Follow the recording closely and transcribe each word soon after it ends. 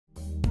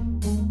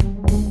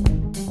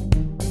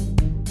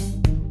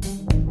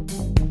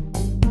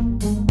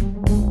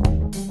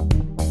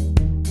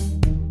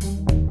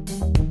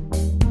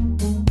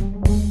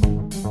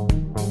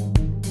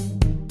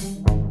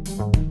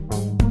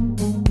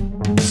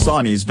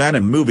Sony's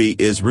Venom movie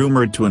is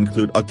rumored to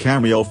include a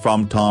cameo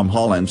from Tom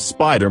Holland's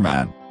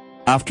Spider-Man.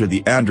 After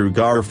the Andrew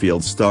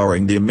Garfield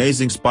starring The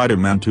Amazing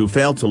Spider-Man 2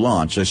 failed to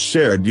launch a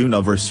shared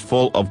universe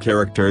full of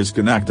characters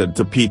connected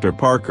to Peter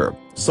Parker,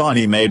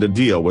 Sony made a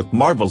deal with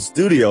Marvel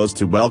Studios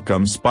to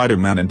welcome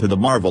Spider-Man into the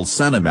Marvel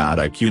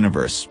Cinematic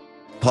Universe.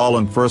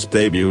 Holland first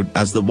debuted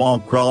as the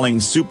wall-crawling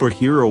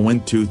superhero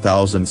in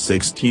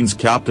 2016's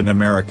Captain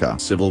America: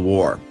 Civil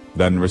War,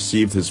 then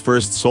received his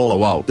first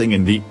solo outing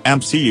in the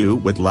MCU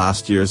with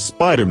last year's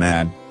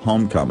Spider-Man: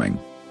 Homecoming.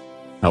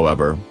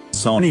 However,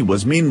 Sony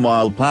was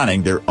meanwhile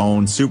planning their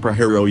own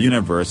superhero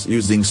universe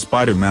using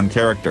Spider-Man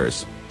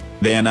characters.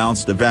 They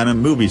announced a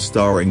Venom movie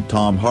starring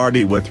Tom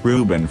Hardy with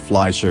Ruben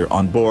Fleischer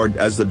on board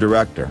as the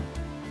director.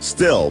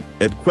 Still,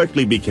 it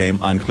quickly became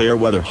unclear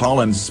whether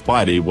Holland's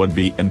Spidey would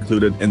be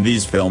included in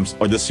these films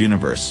or this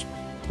universe.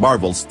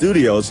 Marvel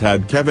Studios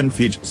head Kevin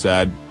Feige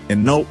said,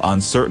 in no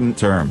uncertain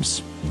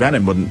terms,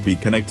 Venom wouldn't be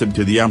connected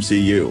to the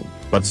MCU,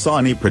 but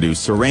Sony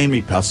producer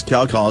Amy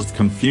Pascal caused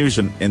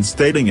confusion in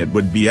stating it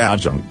would be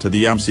adjunct to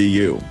the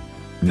MCU.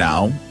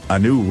 Now, a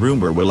new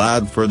rumor will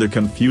add further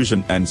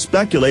confusion and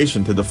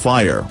speculation to the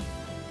fire.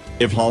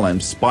 If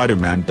Holland's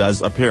Spider-Man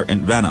does appear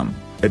in Venom,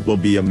 it will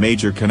be a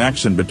major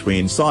connection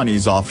between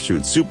Sony's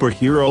offshoot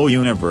superhero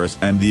universe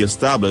and the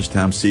established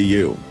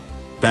MCU.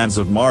 Fans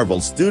of Marvel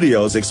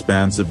Studios'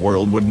 expansive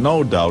world would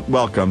no doubt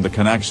welcome the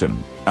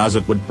connection, as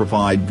it would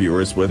provide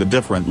viewers with a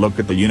different look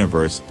at the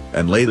universe,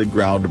 and lay the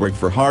groundwork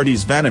for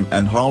Hardy's Venom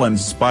and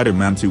Holland's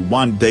Spider-Man to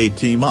one day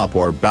team up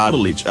or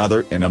battle each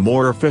other in a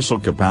more official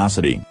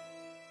capacity.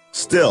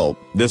 Still,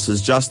 this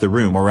is just a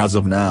rumor as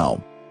of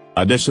now.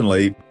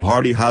 Additionally,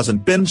 Hardy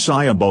hasn't been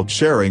shy about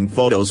sharing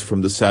photos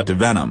from the set of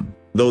Venom,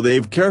 though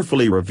they've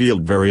carefully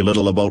revealed very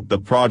little about the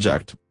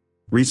project.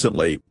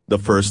 Recently, the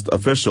first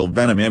official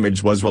Venom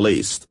image was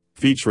released,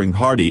 featuring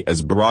Hardy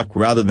as Barack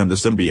rather than the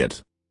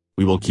symbiote.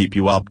 We will keep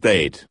you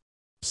updated.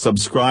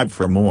 Subscribe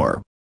for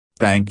more.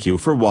 Thank you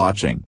for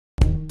watching.